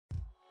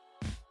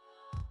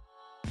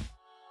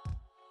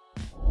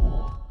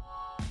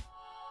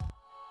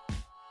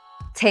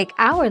Take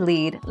our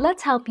lead,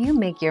 let's help you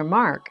make your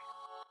mark.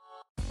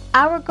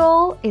 Our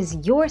goal is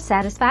your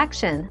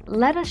satisfaction.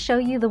 Let us show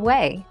you the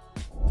way.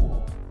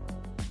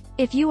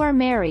 If you are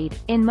married,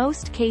 in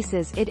most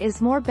cases it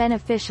is more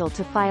beneficial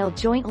to file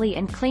jointly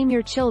and claim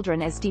your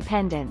children as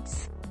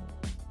dependents.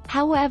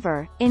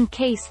 However, in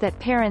case that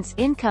parent's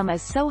income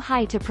is so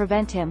high to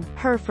prevent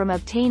him/her from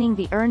obtaining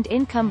the Earned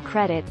Income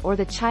Credit or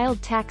the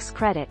Child Tax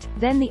Credit,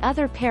 then the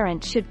other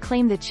parent should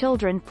claim the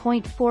children.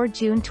 4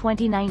 June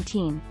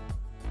 2019.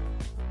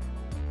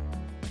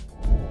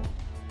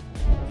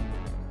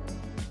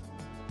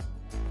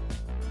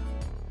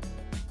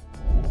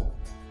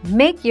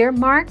 Make your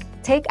mark,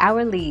 take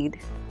our lead.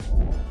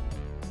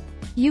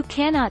 You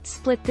cannot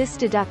split this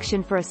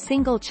deduction for a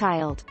single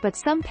child, but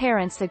some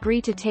parents agree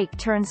to take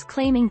turns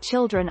claiming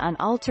children on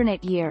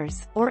alternate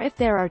years, or if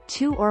there are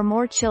 2 or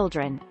more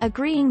children,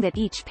 agreeing that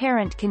each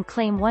parent can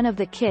claim one of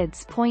the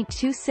kids.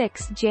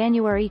 26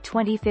 January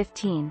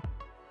 2015.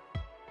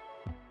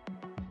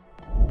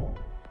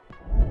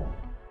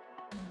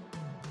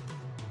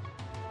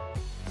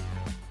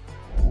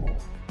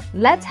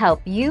 Let's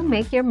help you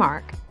make your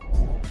mark.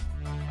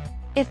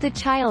 If the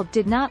child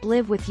did not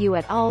live with you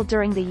at all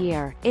during the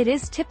year, it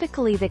is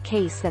typically the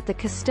case that the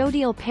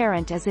custodial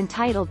parent is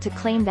entitled to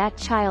claim that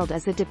child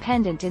as a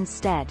dependent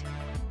instead.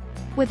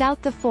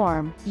 Without the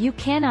form, you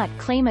cannot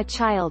claim a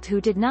child who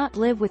did not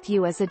live with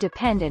you as a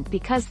dependent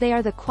because they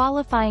are the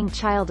qualifying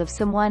child of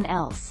someone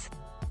else.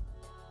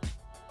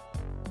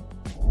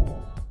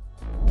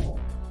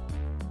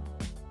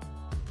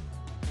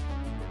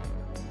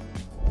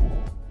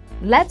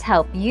 Let's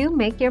help you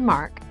make your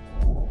mark.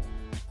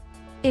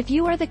 If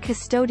you are the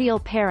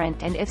custodial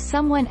parent and if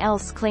someone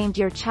else claimed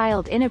your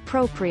child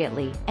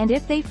inappropriately, and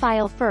if they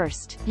file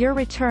first, your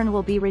return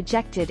will be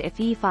rejected if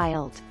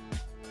e-filed.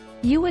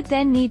 You would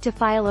then need to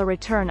file a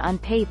return on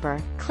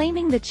paper,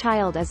 claiming the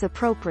child as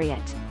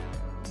appropriate.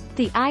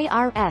 The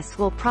IRS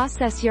will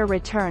process your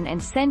return and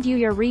send you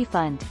your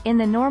refund, in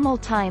the normal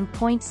time.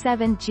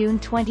 7 June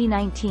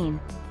 2019.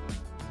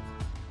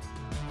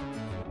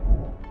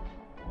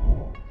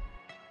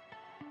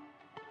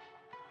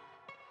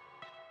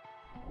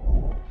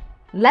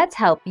 Let's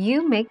help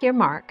you make your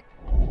mark.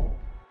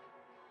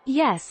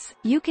 Yes,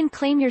 you can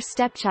claim your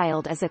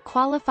stepchild as a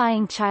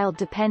qualifying child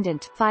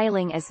dependent,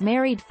 filing as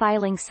married,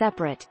 filing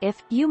separate.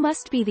 If you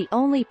must be the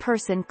only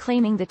person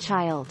claiming the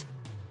child.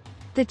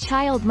 The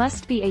child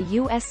must be a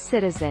U.S.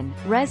 citizen,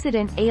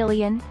 resident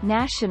alien,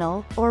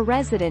 national, or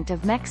resident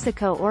of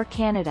Mexico or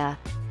Canada.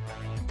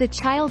 The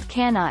child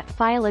cannot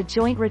file a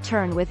joint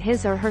return with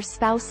his or her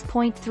spouse.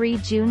 3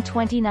 June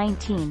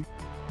 2019.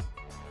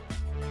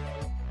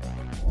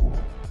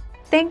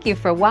 Thank you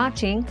for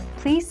watching.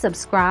 Please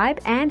subscribe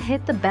and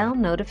hit the bell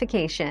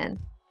notification.